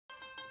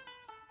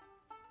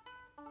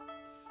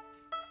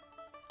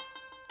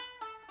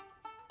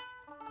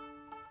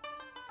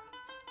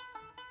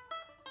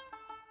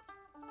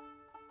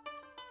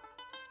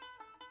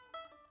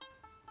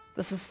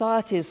The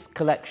Society's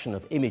collection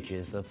of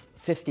images of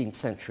 15th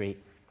century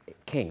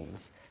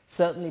kings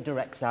certainly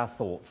directs our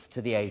thoughts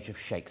to the age of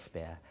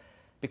Shakespeare,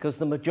 because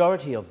the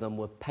majority of them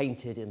were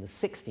painted in the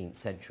 16th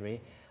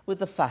century with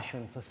the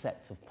fashion for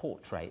sets of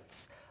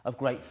portraits of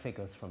great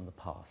figures from the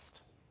past.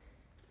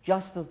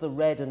 Just as the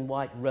red and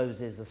white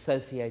roses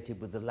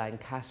associated with the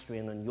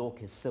Lancastrian and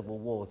Yorkist civil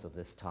wars of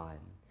this time,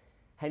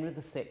 Henry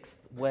VI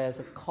wears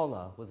a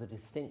collar with a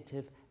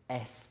distinctive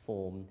S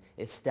form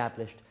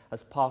established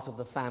as part of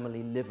the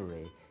family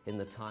livery in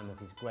the time of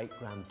his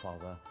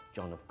great-grandfather,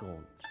 John of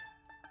Gaunt.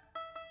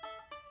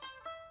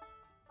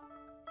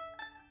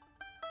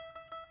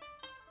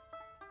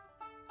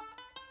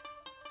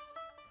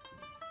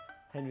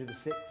 Henry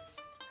VI,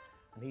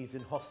 and he's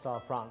in hostile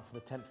France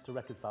and attempts to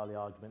reconcile the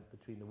argument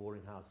between the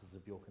warring houses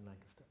of York and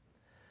Lancaster.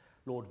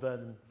 Lord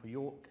Vernon for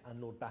York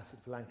and Lord Bassett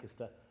for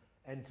Lancaster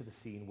enter the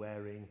scene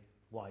wearing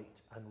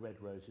white and red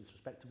roses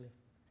respectively,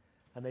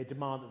 and they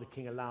demand that the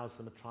king allows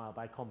them a trial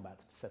by combat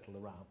to settle the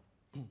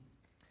row.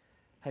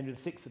 Henry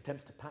VI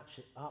attempts to patch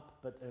it up,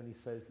 but only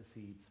sows the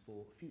seeds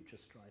for future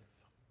strife.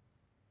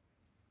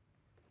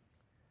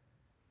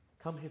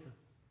 Come hither,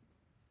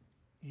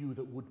 you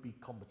that would be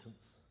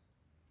combatants.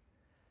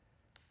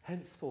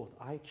 Henceforth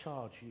I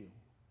charge you,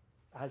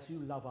 as you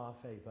love our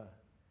favour,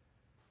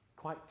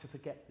 quite to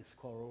forget this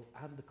quarrel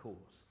and the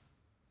cause.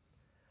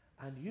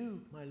 And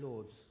you, my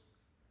lords,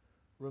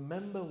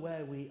 remember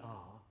where we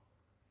are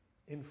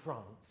in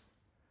France,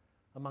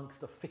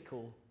 amongst a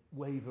fickle,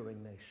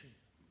 wavering nation.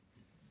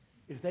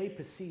 If they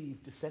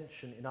perceive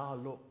dissension in our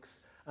looks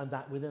and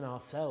that within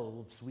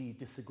ourselves we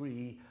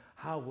disagree,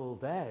 how will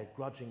their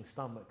grudging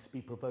stomachs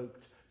be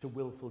provoked to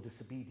wilful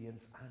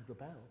disobedience and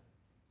rebel?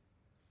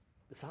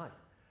 Besides,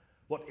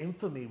 what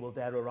infamy will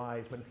there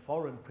arise when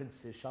foreign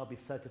princes shall be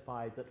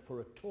certified that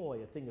for a toy,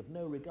 a thing of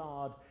no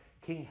regard,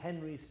 King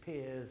Henry's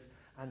peers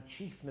and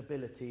chief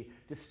nobility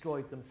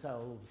destroyed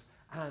themselves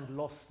and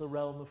lost the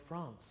realm of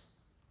France?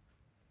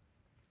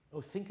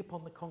 Oh, think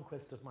upon the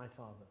conquest of my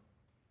father,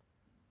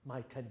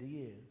 my tender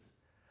years,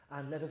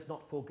 and let us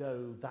not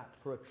forego that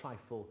for a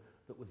trifle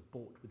that was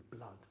bought with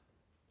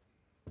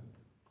blood.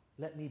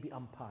 Let me be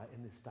umpire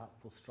in this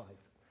doubtful strife.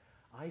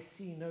 I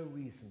see no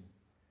reason,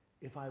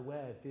 if I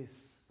wear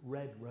this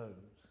red rose,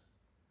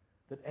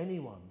 that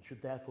anyone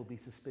should therefore be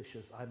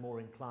suspicious I more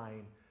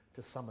incline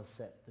to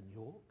Somerset than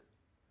York.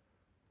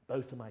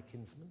 Both are my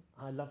kinsmen,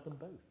 I love them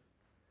both.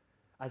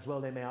 As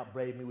well they may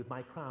upbraid me with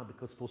my crown,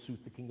 because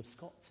forsooth the King of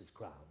Scots is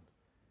crowned.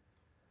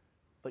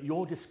 But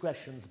your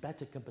discretions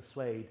better can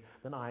persuade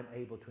than I am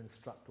able to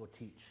instruct or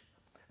teach.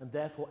 And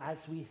therefore,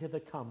 as we hither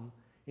come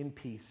in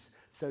peace,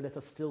 so let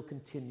us still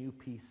continue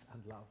peace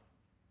and love.